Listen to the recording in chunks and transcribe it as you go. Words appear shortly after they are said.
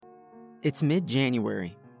It's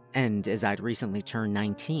mid-January, and as I'd recently turned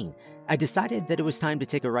 19, I decided that it was time to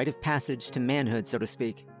take a rite of passage to manhood, so to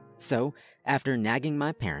speak. So, after nagging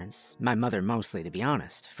my parents, my mother mostly to be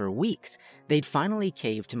honest, for weeks, they'd finally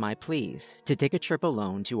caved to my pleas to take a trip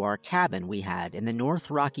alone to our cabin we had in the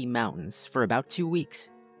North Rocky Mountains for about 2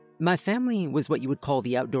 weeks. My family was what you would call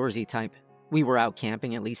the outdoorsy type. We were out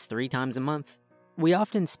camping at least 3 times a month. We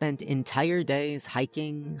often spent entire days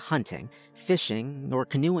hiking, hunting, fishing, or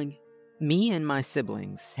canoeing. Me and my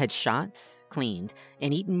siblings had shot, cleaned,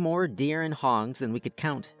 and eaten more deer and hogs than we could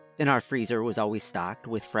count, and our freezer was always stocked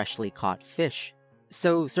with freshly caught fish.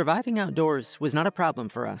 So surviving outdoors was not a problem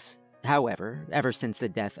for us. However, ever since the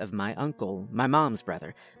death of my uncle, my mom's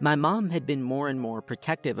brother, my mom had been more and more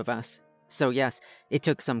protective of us. So yes, it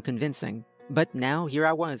took some convincing, but now here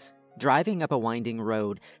I was, driving up a winding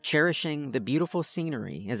road, cherishing the beautiful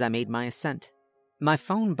scenery as I made my ascent. My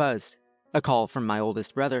phone buzzed, a call from my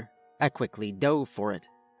oldest brother. I quickly dove for it.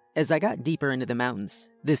 As I got deeper into the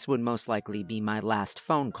mountains, this would most likely be my last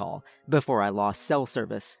phone call before I lost cell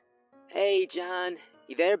service. Hey, John.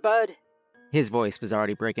 You there, bud? His voice was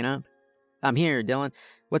already breaking up. I'm here, Dylan.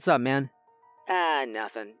 What's up, man?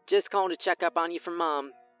 Nothing. Just calling to check up on you from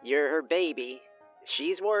Mom. You're her baby.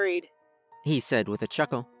 She's worried, he said with a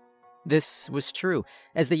chuckle. This was true.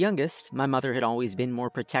 As the youngest, my mother had always been more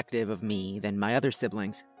protective of me than my other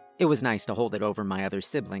siblings. It was nice to hold it over my other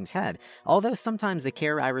siblings' head, although sometimes the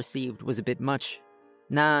care I received was a bit much.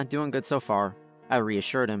 Nah, doing good so far, I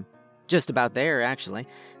reassured him. Just about there, actually.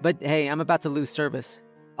 But hey, I'm about to lose service.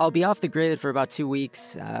 I'll be off the grid for about 2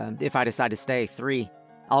 weeks, if I decide to stay, 3.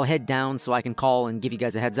 I'll head down so I can call and give you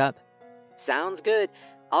guys a heads up. Sounds good.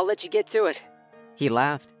 I'll let you get to it. He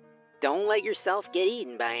laughed. Don't let yourself get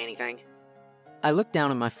eaten by anything. I looked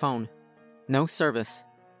down at my phone. No service.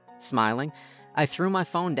 Smiling, I threw my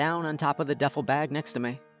phone down on top of the duffel bag next to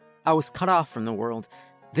me. I was cut off from the world.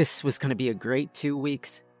 This was going to be a great 2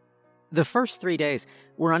 weeks. The first 3 days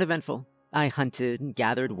were uneventful. I hunted,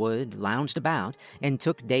 gathered wood, lounged about, and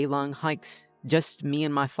took day-long hikes. Just me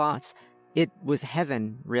and my thoughts. It was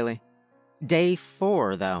heaven, really. Day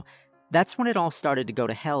 4, though, that's when it all started to go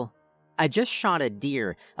to hell. I just shot a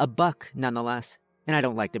deer, a buck nonetheless. And I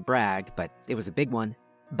don't like to brag, but it was a big one.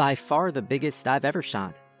 By far the biggest I've ever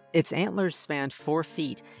shot. Its antlers spanned 4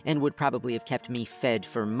 feet and would probably have kept me fed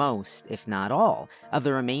for most, if not all, of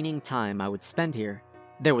the remaining time I would spend here.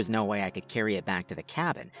 There was no way I could carry it back to the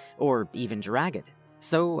cabin, or even drag it.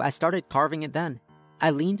 So I started carving it then. I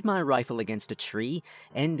leaned my rifle against a tree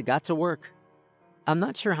and got to work. I'm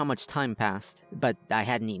not sure how much time passed, but I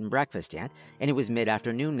hadn't eaten breakfast yet, and it was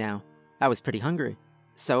mid-afternoon now. I was pretty hungry.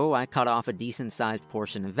 So I cut off a decent-sized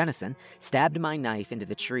portion of venison, stabbed my knife into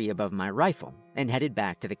the tree above my rifle, and headed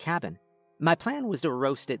back to the cabin. My plan was to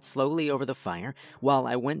roast it slowly over the fire while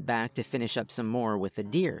I went back to finish up some more with the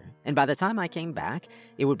deer, and by the time I came back,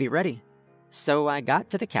 it would be ready. So I got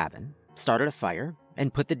to the cabin, started a fire,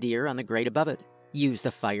 and put the deer on the grate above it, used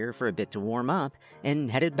the fire for a bit to warm up,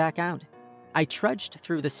 and headed back out. I trudged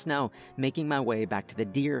through the snow, making my way back to the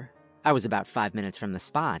deer. I was about 5 minutes from the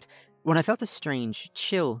spot when I felt a strange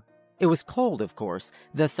chill. It was cold, of course.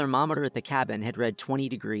 The thermometer at the cabin had read 20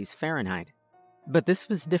 degrees Fahrenheit. But this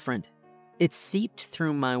was different. It seeped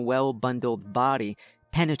through my well-bundled body,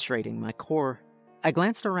 penetrating my core. I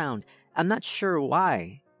glanced around. I'm not sure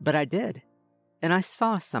why, but I did. And I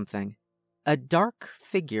saw something. A dark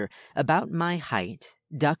figure about my height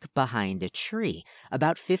duck behind a tree,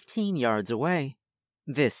 about 15 yards away.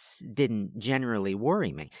 This didn't generally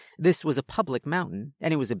worry me. This was a public mountain,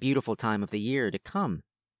 and it was a beautiful time of the year to come.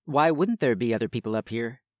 Why wouldn't there be other people up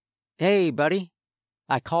here? Hey, buddy.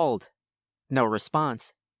 I called. No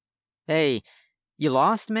response. Hey, you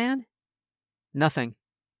lost, man? Nothing.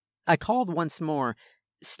 I called once more.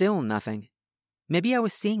 Still nothing. Maybe I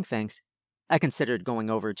was seeing things. I considered going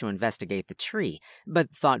over to investigate the tree,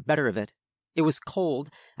 but thought better of it. It was cold,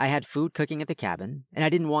 I had food cooking at the cabin, and I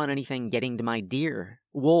didn't want anything getting to my deer.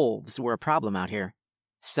 Wolves were a problem out here.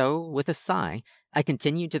 So, with a sigh, I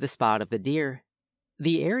continued to the spot of the deer.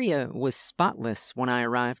 The area was spotless when I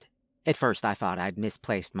arrived. At first I thought I'd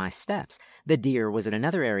misplaced my steps. The deer was in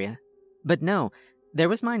another area. But no, there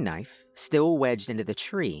was my knife, still wedged into the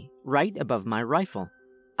tree, right above my rifle.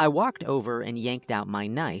 I walked over and yanked out my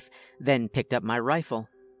knife, then picked up my rifle.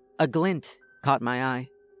 A glint caught my eye.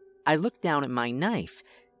 I looked down at my knife.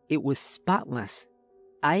 It was spotless.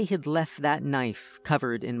 I had left that knife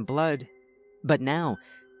covered in blood. But now,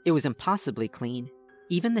 it was impossibly clean.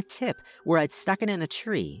 Even the tip, where I'd stuck it in the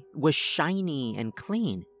tree, was shiny and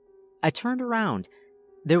clean. I turned around.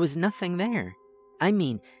 There was nothing there. I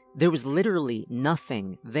mean, there was literally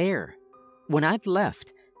nothing there. When I'd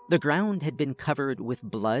left, The ground had been covered with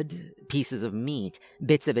blood, pieces of meat,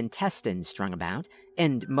 bits of intestine strung about,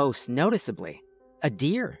 and most noticeably, a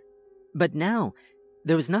deer. But now,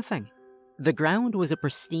 there was nothing. The ground was a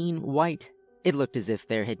pristine white. It looked as if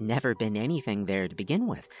there had never been anything there to begin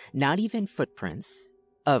with, not even footprints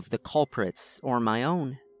of the culprits or my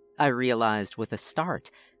own. I realized with a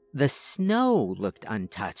start, the snow looked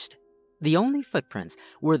untouched. The only footprints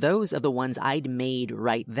were those of the ones I'd made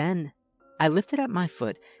right then. I lifted up my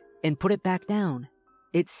foot and put it back down.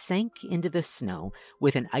 It sank into the snow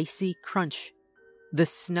with an icy crunch. The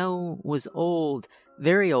snow was old,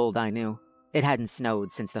 very old, I knew. It hadn't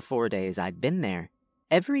snowed since the 4 days I'd been there.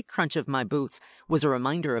 Every crunch of my boots was a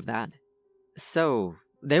reminder of that. So,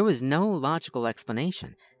 there was no logical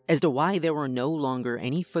explanation as to why there were no longer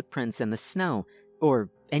any footprints in the snow,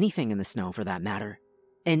 or anything in the snow for that matter.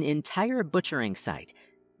 An entire butchering site,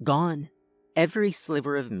 gone. Every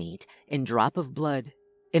sliver of meat and drop of blood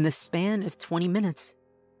in the span of 20 minutes.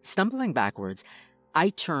 Stumbling backwards, I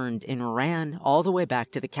turned and ran all the way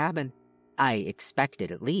back to the cabin. I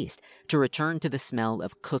expected, at least, to return to the smell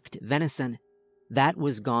of cooked venison. That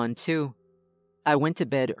was gone too. I went to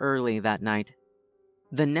bed early that night.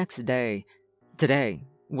 The next day, today,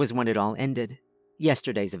 was when it all ended.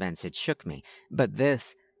 Yesterday's events had shook me, but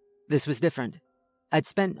this was different. I'd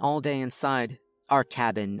spent all day inside. Our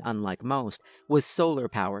cabin, unlike most, was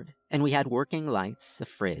solar-powered, and we had working lights, a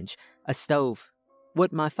fridge, a stove.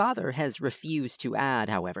 What my father has refused to add,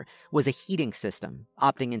 however, was a heating system,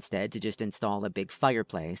 opting instead to just install a big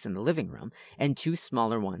fireplace in the living room and 2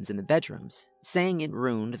 smaller ones in the bedrooms, saying it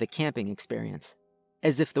ruined the camping experience.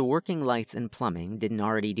 As if the working lights and plumbing didn't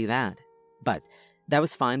already do that. But that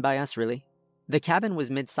was fine by us, really. The cabin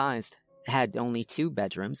was mid-sized, had only 2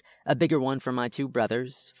 bedrooms, a bigger one for my 2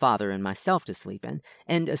 brothers, father and myself to sleep in,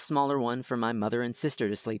 and a smaller one for my mother and sister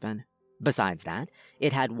to sleep in. Besides that,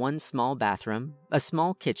 it had 1 small bathroom, a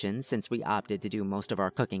small kitchen since we opted to do most of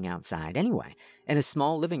our cooking outside anyway, and a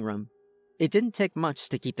small living room. It didn't take much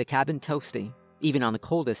to keep the cabin toasty, even on the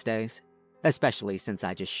coldest days, especially since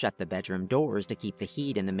I just shut the bedroom doors to keep the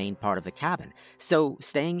heat in the main part of the cabin, so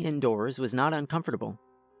staying indoors was not uncomfortable.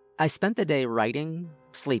 I spent the day writing,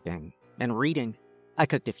 sleeping, and reading. I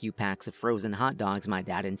cooked a few packs of frozen hot dogs my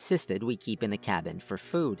dad insisted we keep in the cabin for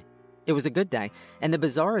food. It was a good day, and the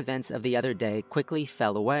bizarre events of the other day quickly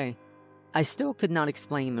fell away. I still could not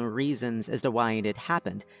explain the reasons as to why it had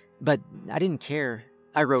happened, but I didn't care.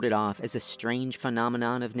 I wrote it off as a strange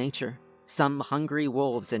phenomenon of nature. Some hungry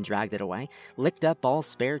wolves had dragged it away, licked up all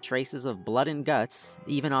spare traces of blood and guts,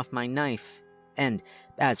 even off my knife. And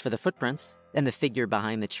as for the footprints and the figure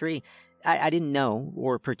behind the tree, I didn't know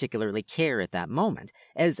or particularly care at that moment,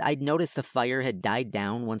 as I'd noticed the fire had died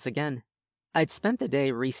down once again. I'd spent the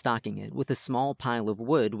day restocking it with a small pile of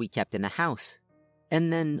wood we kept in the house.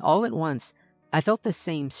 And then, all at once, I felt the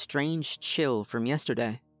same strange chill from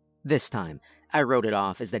yesterday. This time, I wrote it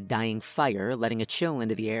off as the dying fire letting a chill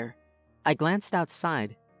into the air. I glanced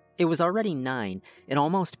outside. It was already 9 and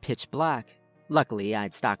almost pitch black. Luckily,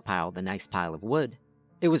 I'd stockpiled a nice pile of wood.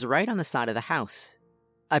 It was right on the side of the house.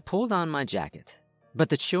 I pulled on my jacket, but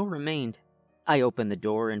the chill remained. I opened the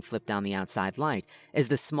door and flipped down the outside light as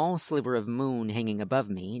the small sliver of moon hanging above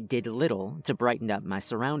me did little to brighten up my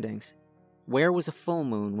surroundings. Where was a full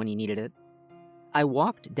moon when you needed it? I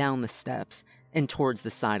walked down the steps and towards the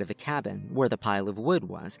side of the cabin where the pile of wood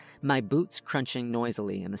was, my boots crunching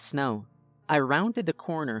noisily in the snow. I rounded the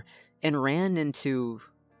corner and ran into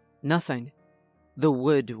nothing. The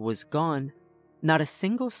wood was gone. Not a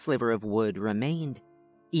single sliver of wood remained.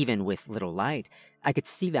 Even with little light, I could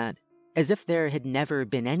see that, as if there had never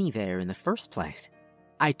been any there in the first place.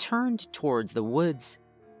 I turned towards the woods.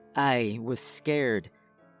 I was scared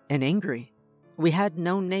and angry. We had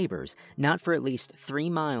no neighbors, not for at least 3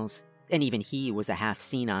 miles, and even he was a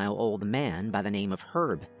half-senile old man by the name of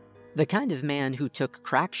Herb. The kind of man who took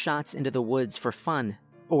crack shots into the woods for fun,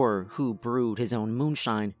 or who brewed his own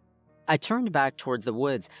moonshine. I turned back towards the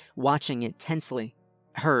woods, watching it tensely.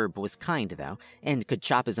 Herb was kind, though, and could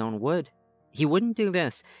chop his own wood. He wouldn't do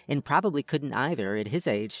this, and probably couldn't either at his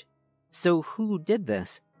age. So who did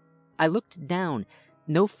this? I looked down.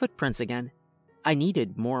 No footprints again. I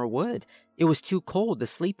needed more wood. It was too cold to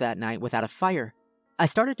sleep that night without a fire. I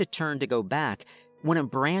started to turn to go back when a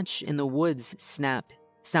branch in the woods snapped,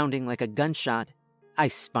 sounding like a gunshot. I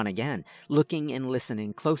spun again, looking and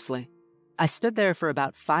listening closely. I stood there for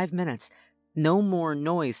about 5 minutes. No more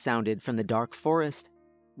noise sounded from the dark forest.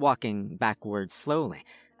 Walking backwards slowly,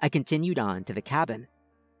 I continued on to the cabin.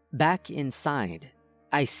 Back inside,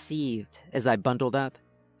 I seethed as I bundled up.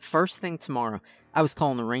 First thing tomorrow, I was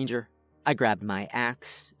calling the ranger. I grabbed my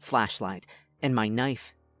axe, flashlight, and my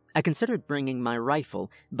knife. I considered bringing my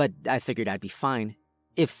rifle, but I figured I'd be fine.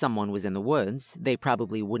 If someone was in the woods, they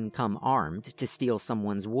probably wouldn't come armed to steal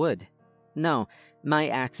someone's wood. No, my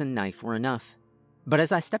axe and knife were enough. But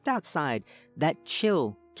as I stepped outside, that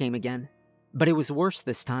chill came again. But it was worse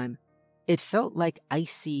this time. It felt like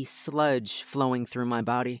icy sludge flowing through my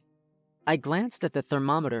body. I glanced at the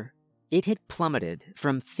thermometer. It had plummeted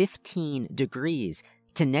from 15 degrees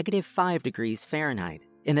to -5 degrees Fahrenheit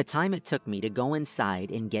in the time it took me to go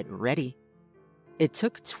inside and get ready. It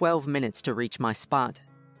took 12 minutes to reach my spot.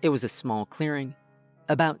 It was a small clearing.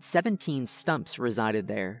 About 17 stumps resided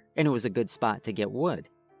there, and it was a good spot to get wood.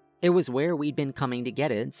 It was where we'd been coming to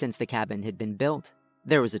get it since the cabin had been built.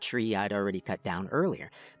 There was a tree I'd already cut down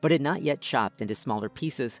earlier, but had not yet chopped into smaller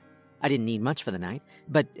pieces. I didn't need much for the night,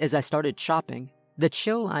 but as I started chopping, the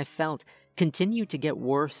chill I felt continued to get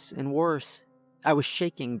worse and worse. I was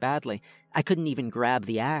shaking badly. I couldn't even grab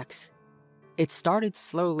the axe. It started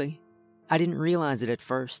slowly. I didn't realize it at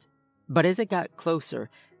first, but as it got closer,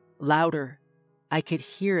 louder, I could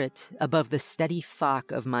hear it above the steady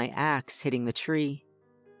thwack of my axe hitting the tree.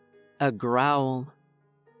 A growl,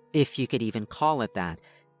 if you could even call it that.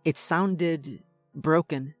 It sounded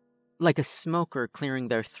broken, like a smoker clearing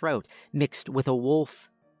their throat, mixed with a wolf.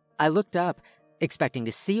 I looked up, expecting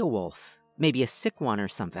to see a wolf, maybe a sick one or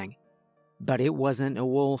something. But it wasn't a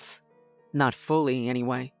wolf. Not fully,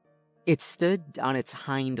 anyway. It stood on its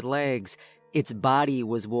hind legs. Its body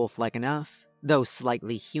was wolf-like enough, though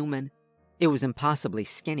slightly human. It was impossibly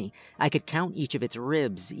skinny. I could count each of its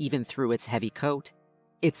ribs, even through its heavy coat.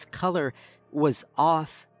 Its color was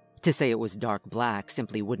off. To say it was dark black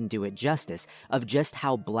simply wouldn't do it justice of just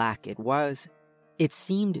how black it was. It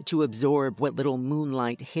seemed to absorb what little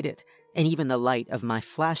moonlight hit it, and even the light of my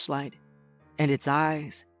flashlight. And its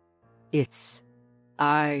eyes. Its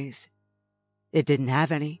eyes. It didn't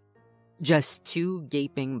have any. Just 2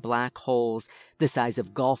 gaping black holes the size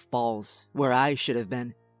of golf balls where I should have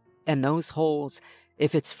been. And those holes,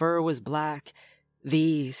 if its fur was black,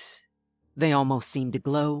 they almost seemed to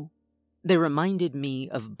glow. They reminded me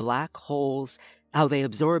of black holes, how they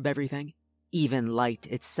absorb everything, even light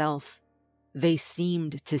itself. They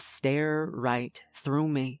seemed to stare right through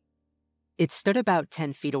me. It stood about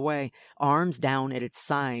 10 feet away, arms down at its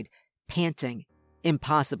side, panting,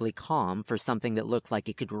 impossibly calm for something that looked like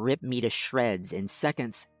it could rip me to shreds in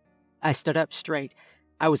seconds. I stood up straight.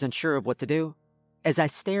 I was unsure of what to do. As I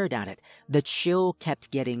stared at it, the chill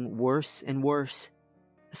kept getting worse and worse.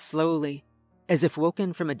 Slowly, as if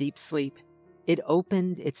woken from a deep sleep, it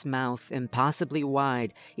opened its mouth impossibly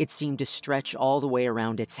wide. It seemed to stretch all the way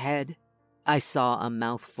around its head. I saw a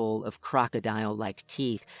mouthful of crocodile-like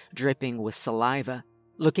teeth dripping with saliva,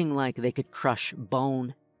 looking like they could crush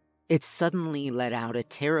bone. It suddenly let out a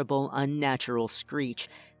terrible, unnatural screech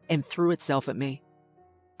and threw itself at me.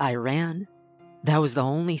 I ran. That was the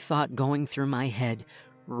only thought going through my head.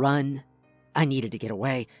 Run. I needed to get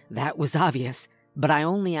away. That was obvious. But I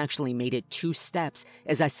only actually made it 2 steps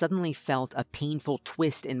as I suddenly felt a painful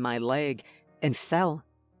twist in my leg and fell.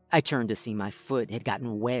 I turned to see my foot had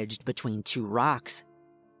gotten wedged between 2 rocks.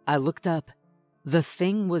 I looked up. The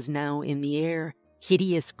thing was now in the air,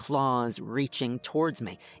 hideous claws reaching towards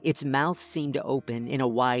me. Its mouth seemed to open in a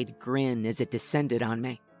wide grin as it descended on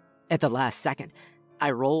me. At the last second,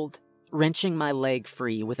 I rolled, wrenching my leg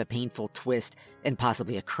free with a painful twist and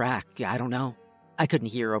possibly a crack, I don't know. I couldn't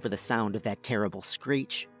hear over the sound of that terrible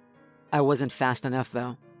screech. I wasn't fast enough,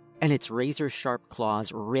 though, and its razor-sharp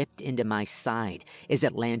claws ripped into my side as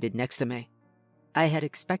it landed next to me. I had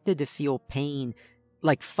expected to feel pain,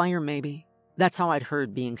 like fire maybe. That's how I'd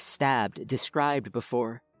heard being stabbed described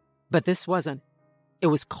before. But this wasn't. It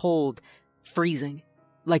was cold, freezing,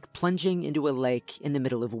 like plunging into a lake in the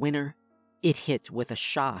middle of winter. It hit with a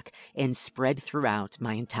shock and spread throughout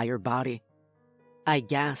my entire body. I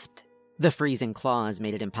gasped. The freezing claws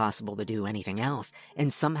made it impossible to do anything else,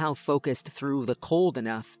 and somehow focused through the cold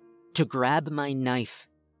enough to grab my knife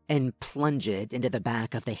and plunge it into the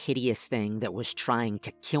back of the hideous thing that was trying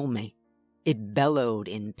to kill me. It bellowed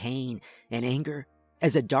in pain and anger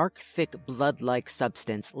as a dark, thick, blood-like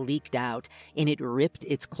substance leaked out, and it ripped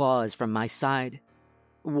its claws from my side.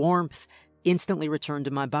 Warmth instantly returned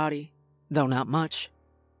to my body, though not much.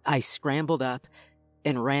 I scrambled up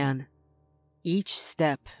and ran. Each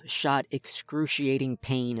step shot excruciating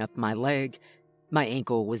pain up my leg. My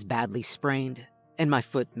ankle was badly sprained, and my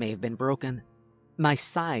foot may have been broken. My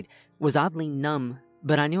side was oddly numb,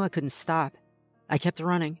 but I knew I couldn't stop. I kept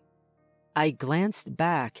running. I glanced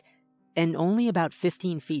back, and only about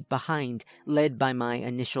 15 feet behind, led by my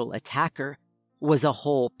initial attacker, was a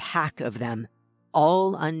whole pack of them.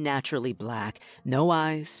 All unnaturally black, no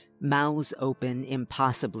eyes, mouths open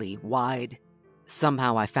impossibly wide.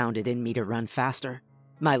 Somehow I found it in me to run faster,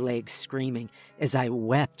 my legs screaming as I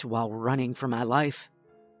wept while running for my life.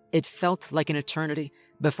 It felt like an eternity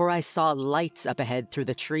before I saw lights up ahead through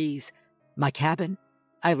the trees. My cabin?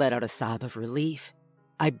 I let out a sob of relief.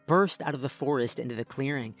 I burst out of the forest into the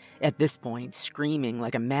clearing, at this point screaming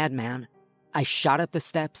like a madman. I shot up the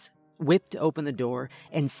steps, whipped open the door,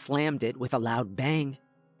 and slammed it with a loud bang.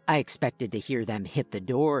 I expected to hear them hit the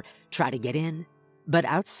door, try to get in, but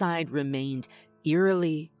outside remained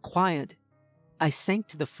eerily quiet. I sank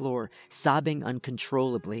to the floor, sobbing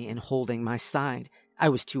uncontrollably and holding my side. I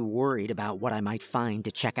was too worried about what I might find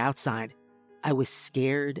to check outside. I was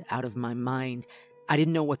scared out of my mind. I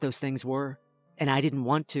didn't know what those things were, and I didn't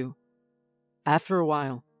want to. After a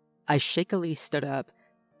while, I shakily stood up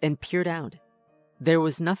and peered out. There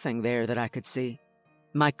was nothing there that I could see.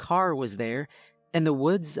 My car was there, and the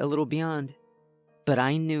woods a little beyond. But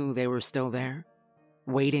I knew they were still there,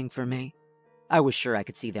 waiting for me. I was sure I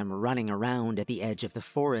could see them running around at the edge of the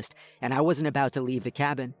forest, and I wasn't about to leave the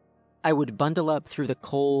cabin. I would bundle up through the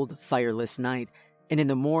cold, fireless night, and in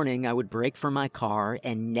the morning I would break for my car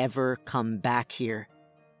and never come back here.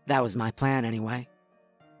 That was my plan anyway.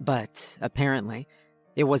 But apparently,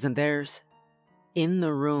 it wasn't theirs. In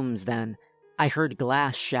the rooms then, I heard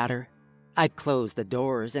glass shatter. I'd closed the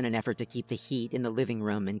doors in an effort to keep the heat in the living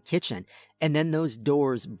room and kitchen, and then those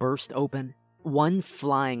doors burst open, one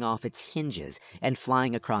flying off its hinges and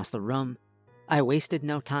flying across the room. I wasted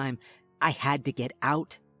no time. I had to get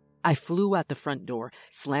out. I flew out the front door,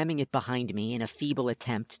 slamming it behind me in a feeble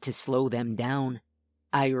attempt to slow them down.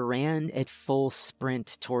 I ran at full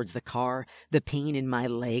sprint towards the car, the pain in my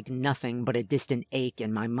leg nothing but a distant ache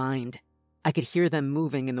in my mind. I could hear them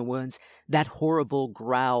moving in the woods, that horrible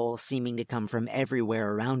growl seeming to come from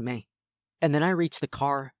everywhere around me. And then I reached the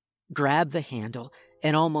car, grabbed the handle,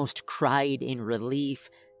 and almost cried in relief.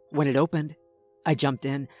 When it opened, I jumped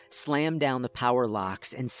in, slammed down the power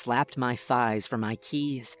locks, and slapped my thighs for my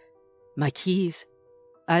keys. My keys?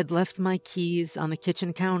 I'd left my keys on the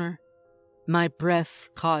kitchen counter. My breath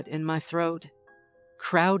caught in my throat.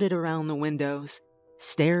 Crowded around the windows,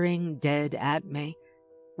 staring dead at me,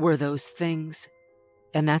 were those things.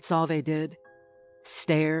 And that's all they did.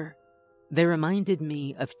 Stare. They reminded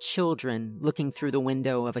me of children looking through the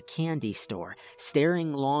window of a candy store,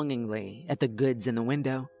 staring longingly at the goods in the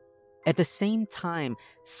window. At the same time,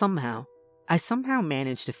 I somehow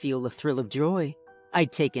managed to feel the thrill of joy.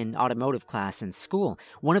 I'd taken automotive class in school.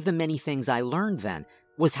 One of the many things I learned then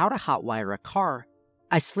was how to hotwire a car.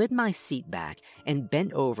 I slid my seat back and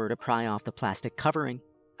bent over to pry off the plastic covering.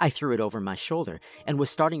 I threw it over my shoulder and was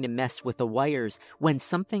starting to mess with the wires when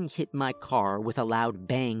something hit my car with a loud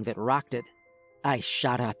bang that rocked it. I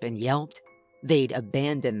shot up and yelped. They'd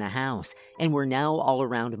abandoned the house and were now all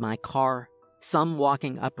around my car, some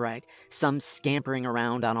walking upright, some scampering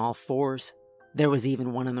around on all fours. There was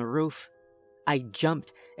even one on the roof. I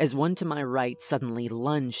jumped as one to my right suddenly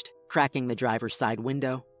lunged, cracking the driver's side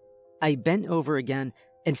window. I bent over again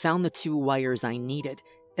and found the 2 wires I needed,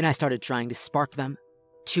 and I started trying to spark them.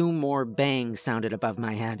 2 more bangs sounded above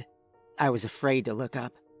my head. I was afraid to look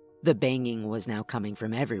up. The banging was now coming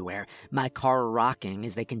from everywhere, my car rocking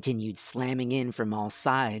as they continued slamming in from all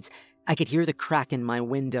sides. I could hear the crack in my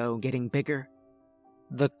window getting bigger.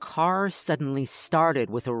 The car suddenly started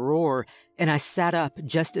with a roar, and I sat up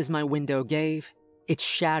just as my window gave. It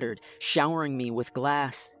shattered, showering me with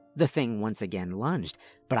glass. The thing once again lunged,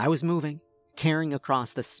 but I was moving, tearing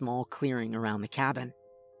across the small clearing around the cabin.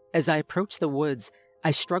 As I approached the woods,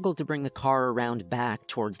 I struggled to bring the car around back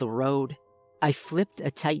towards the road. I flipped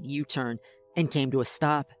a tight U-turn and came to a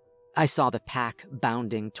stop. I saw the pack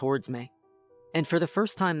bounding towards me. And for the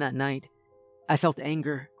first time that night, I felt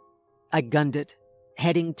anger. I gunned it,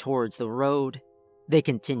 heading towards the road. They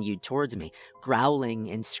continued towards me, growling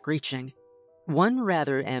and screeching. One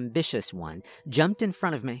rather ambitious one jumped in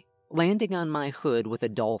front of me, landing on my hood with a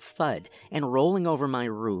dull thud and rolling over my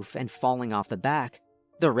roof and falling off the back.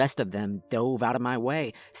 The rest of them dove out of my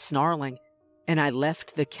way, snarling, and I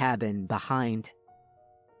left the cabin behind.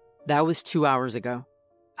 That was 2 hours ago.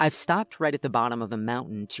 I've stopped right at the bottom of the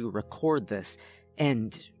mountain to record this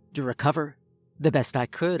and to recover. The best I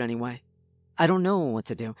could, anyway. I don't know what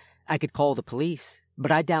to do. I could call the police,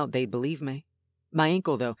 but I doubt they'd believe me. My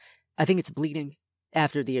ankle, though, I think it's bleeding.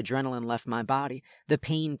 After the adrenaline left my body, the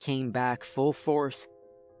pain came back full force.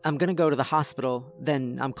 I'm gonna go to the hospital,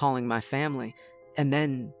 then I'm calling my family. And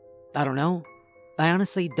then, I don't know. I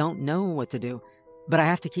honestly don't know what to do, but I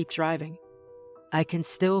have to keep driving. I can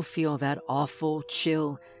still feel that awful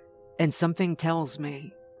chill, and something tells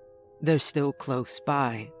me They're still close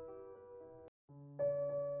by.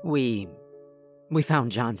 We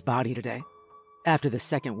found John's body today. After the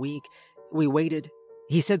second week, we waited.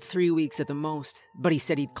 He said 3 weeks at the most, but he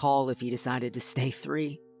said he'd call if he decided to stay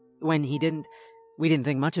 3. When he didn't, we didn't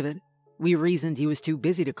think much of it. We reasoned he was too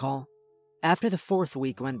busy to call. After the 4th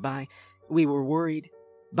week went by, we were worried.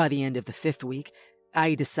 By the end of the 5th week,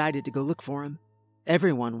 I decided to go look for him.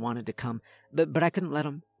 Everyone wanted to come, but I couldn't let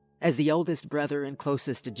them. As the oldest brother and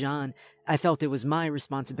closest to John, I felt it was my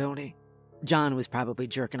responsibility. John was probably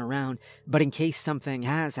jerking around, but in case something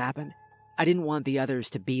has happened, I didn't want the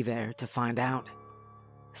others to be there to find out.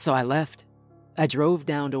 So I left. I drove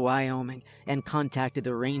down to Wyoming and contacted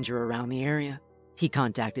the ranger around the area. He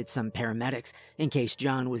contacted some paramedics in case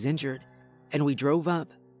John was injured, and we drove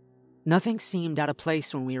up. Nothing seemed out of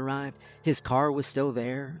place when we arrived. His car was still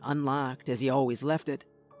there, unlocked as he always left it.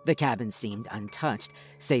 The cabin seemed untouched,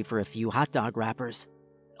 save for a few hot dog wrappers.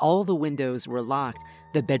 All the windows were locked,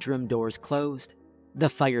 the bedroom doors closed. The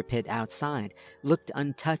fire pit outside looked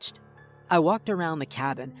untouched. I walked around the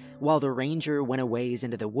cabin while the ranger went a ways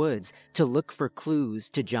into the woods to look for clues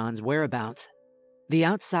to John's whereabouts. The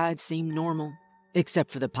outside seemed normal, except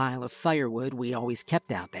for the pile of firewood we always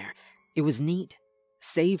kept out there. It was neat,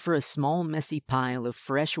 save for a small messy pile of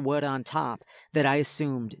fresh wood on top that I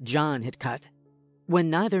assumed John had cut. When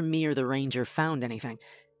neither me or the ranger found anything,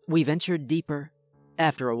 we ventured deeper.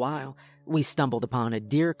 After a while, we stumbled upon a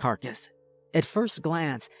deer carcass. At first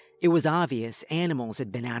glance, it was obvious animals had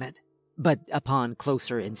been at it. But upon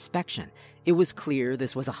closer inspection, it was clear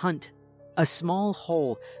this was a hunt. A small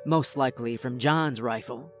hole, most likely from John's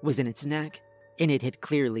rifle, was in its neck, and it had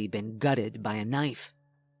clearly been gutted by a knife.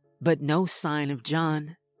 But no sign of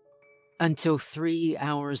John. Until 3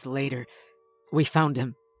 hours later, we found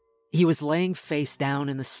him. He was laying face down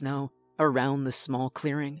in the snow around the small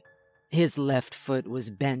clearing. His left foot was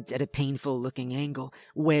bent at a painful-looking angle,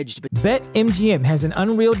 wedged between... BetMGM has an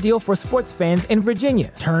unreal deal for sports fans in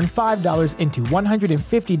Virginia. Turn $5 into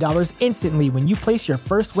 $150 instantly when you place your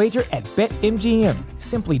first wager at BetMGM.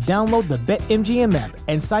 Simply download the BetMGM app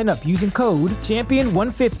and sign up using code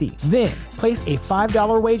Champion150. Then, place a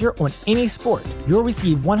 $5 wager on any sport. You'll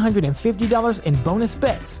receive $150 in bonus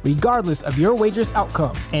bets, regardless of your wager's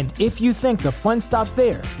outcome. And if you think the fun stops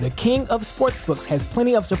there, the king of sportsbooks has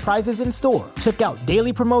plenty of surprises in store. Check out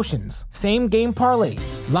daily promotions, same-game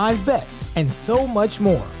parlays, live bets, and so much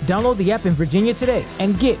more. Download the app in Virginia today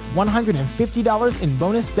and get $150 in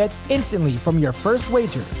bonus bets instantly from your first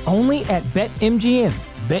wager. Only at BetMGM.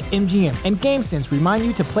 BetMGM and GameSense remind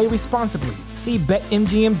you to play responsibly. See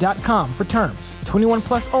BetMGM.com for terms. 21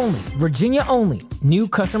 plus only. Virginia only. New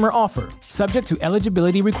customer offer. Subject to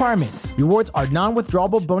eligibility requirements. Rewards are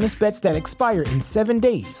non-withdrawable bonus bets that expire in 7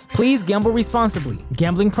 days. Please gamble responsibly.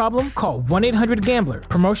 Gambling problem? Call 1-800-GAMBLER.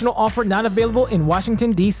 Promotional offer not available in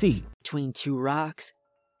Washington, D.C. Between 2 rocks,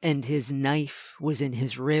 and his knife was in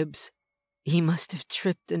his ribs. He must have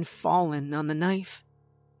tripped and fallen on the knife.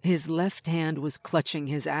 His left hand was clutching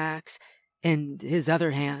his axe, and his other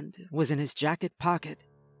hand was in his jacket pocket.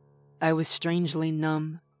 I was strangely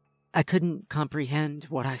numb. I couldn't comprehend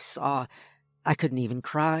what I saw. I couldn't even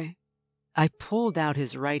cry. I pulled out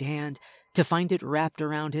his right hand to find it wrapped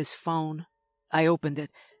around his phone. I opened it,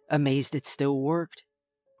 amazed it still worked.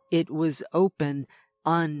 It was open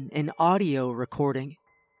on an audio recording.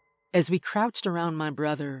 As we crouched around my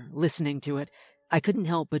brother, listening to it, I couldn't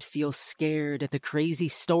help but feel scared at the crazy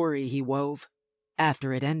story he wove.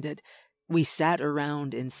 After it ended, we sat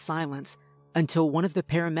around in silence until one of the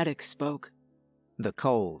paramedics spoke. "The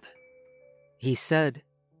cold," he said.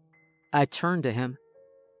 I turned to him.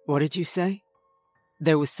 "What did you say?"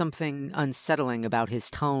 There was something unsettling about his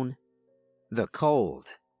tone. "The cold,"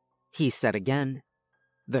 he said again.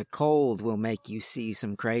 "The cold will make you see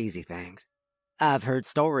some crazy things. I've heard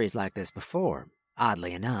stories like this before,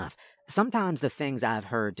 oddly enough. Sometimes the things I've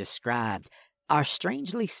heard described are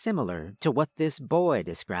strangely similar to what this boy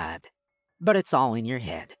described. But it's all in your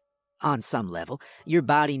head. On some level, your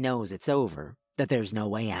body knows it's over, that there's no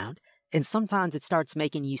way out, and sometimes it starts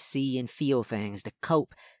making you see and feel things to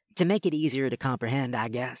cope, to make it easier to comprehend, I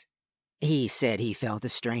guess. He said he felt a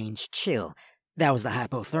strange chill. That was the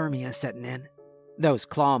hypothermia setting in. Those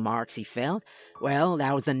claw marks he felt, well,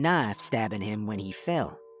 that was the knife stabbing him when he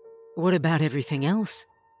fell." "What about everything else?"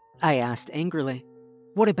 I asked angrily.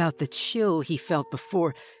 "What about the chill he felt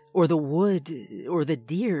before, or the wood, or the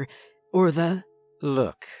deer, or the—"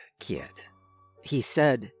 "Look, kid," he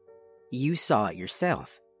said, "you saw it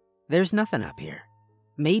yourself. There's nothing up here.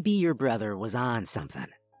 Maybe your brother was on something.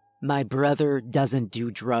 My brother doesn't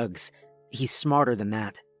do drugs. He's smarter than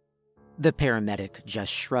that." The paramedic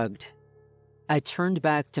just shrugged. I turned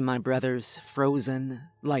back to my brother's frozen,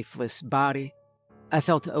 lifeless body. I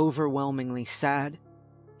felt overwhelmingly sad.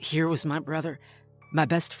 Here was my brother, my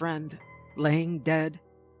best friend, laying dead.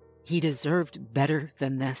 He deserved better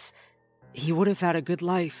than this. He would have had a good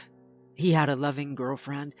life. He had a loving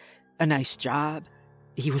girlfriend, a nice job.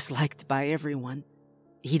 He was liked by everyone.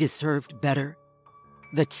 He deserved better.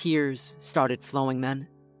 The tears started flowing then.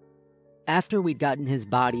 After we'd gotten his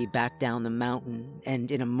body back down the mountain and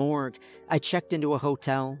in a morgue, I checked into a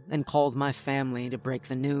hotel and called my family to break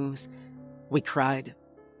the news. We cried,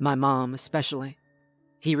 my mom especially.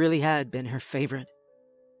 He really had been her favorite.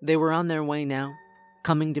 They were on their way now,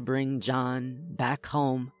 coming to bring John back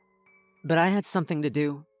home. But I had something to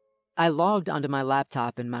do. I logged onto my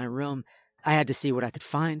laptop in my room. I had to see what I could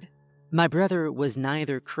find. My brother was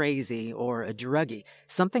neither crazy or a druggie.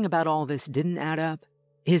 Something about all this didn't add up.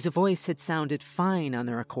 His voice had sounded fine on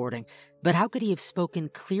the recording, but how could he have spoken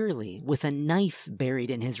clearly with a knife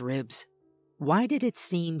buried in his ribs? Why did it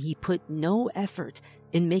seem he put no effort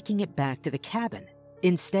in making it back to the cabin,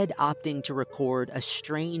 instead opting to record a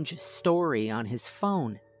strange story on his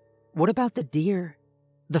phone? What about the deer,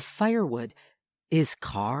 the firewood, his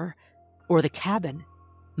car, or the cabin?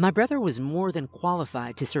 My brother was more than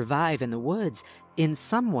qualified to survive in the woods, in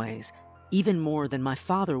some ways, even more than my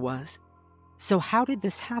father was. So how did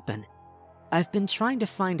this happen? I've been trying to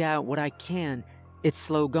find out what I can. It's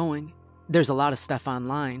slow going. There's a lot of stuff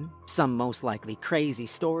online, some most likely crazy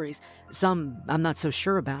stories, some I'm not so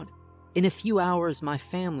sure about. In a few hours, my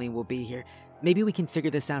family will be here. Maybe we can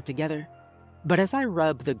figure this out together. But as I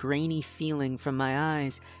rubbed the grainy feeling from my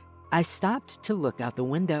eyes, I stopped to look out the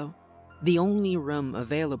window. The only room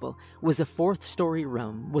available was a 4th-story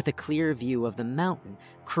room with a clear view of the mountain,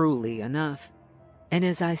 cruelly enough. And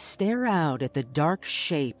as I stare out at the dark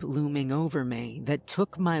shape looming over me that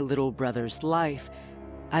took my little brother's life,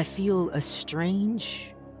 I feel a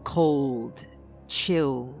strange, cold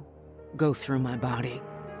chill go through my body.